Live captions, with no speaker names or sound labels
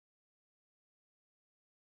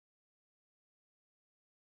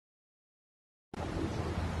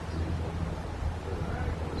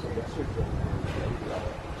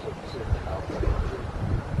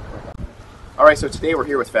All right, so today we're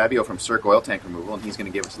here with Fabio from Circ Oil Tank Removal, and he's going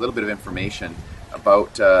to give us a little bit of information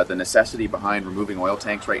about the necessity behind removing oil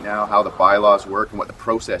tanks right now, how the bylaws work, and what the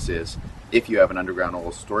process is if you have an underground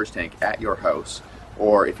oil storage tank at your house,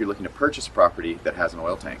 or if you're looking to purchase a property that has an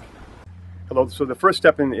oil tank. Hello, so the first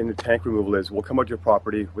step in the tank removal is we'll come out to your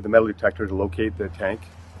property with a metal detector to locate the tank.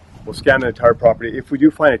 We'll scan the entire property. If we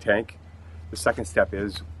do find a tank, the second step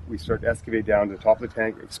is we start to excavate down to the top of the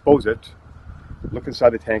tank, expose it, look inside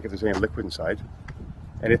the tank if there's any liquid inside,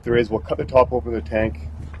 and if there is, we'll cut the top open of the tank,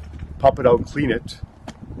 pump it out, clean it,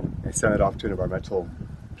 and send it off to an environmental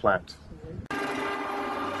plant.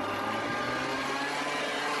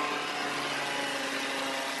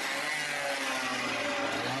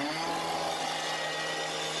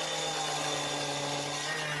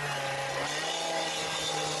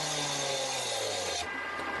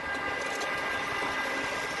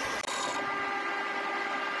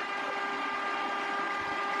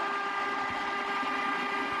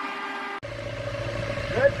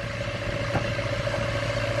 Good.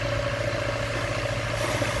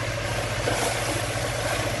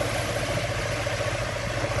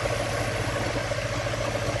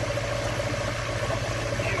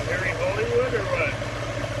 You Harry Hollywood or what?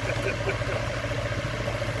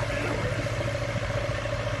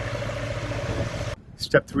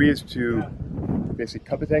 Step 3 is to basically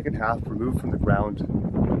cut the tank in half, remove from the ground,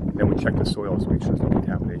 and then we check the soils to make sure there's no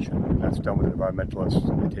contamination. That's done with an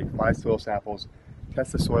environmentalist. They take 5 soil samples,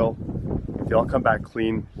 test the soil. If they all come back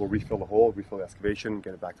clean, we'll refill the hole, refill the excavation,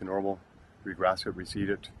 get it back to normal, regrass it, reseed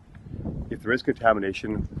it. If there is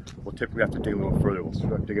contamination, we'll typically have to dig a little further. We'll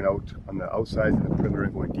start digging out on the outside and the perimeter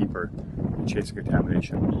and going deeper and chasing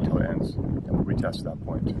contamination until it ends. And we'll retest at that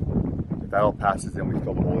point. If that all passes, then we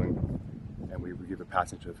fill the hole in and we give a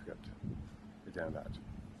passing certificate at the end of that.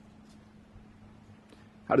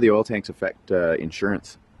 How do the oil tanks affect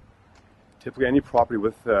insurance? Typically, any property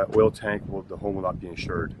with oil tank, the home will not be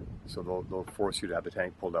insured. So they'll force you to have the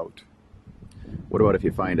tank pulled out. What about if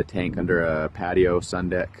you find a tank under a patio, sun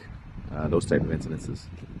deck, those type of incidences?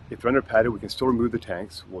 If they're under a patio, we can still remove the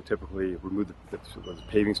tanks. We'll typically remove the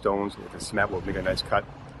paving stones. If it's cement, we'll make a nice cut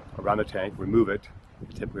around the tank, remove it,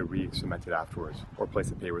 and typically re-cement it afterwards, or place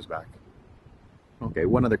the pavers back. Okay,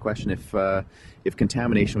 one other question. If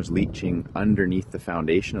contamination was leaching underneath the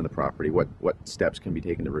foundation of the property, what steps can be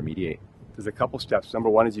taken to remediate? There's a couple steps. Number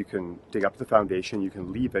one is you can dig up the foundation, you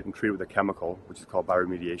can leave it and treat it with a chemical, which is called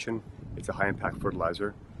bioremediation. It's a high-impact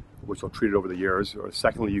fertilizer, which will treat it over the years. Or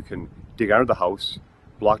secondly, you can dig under the house,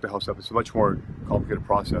 block the house up. It's a much more complicated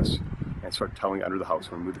process, and start tunneling under the house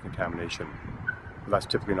and remove the contamination. But that's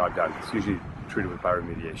typically not done. It's usually treated with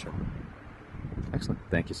bioremediation. Excellent.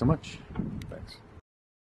 Thank you so much. Thanks.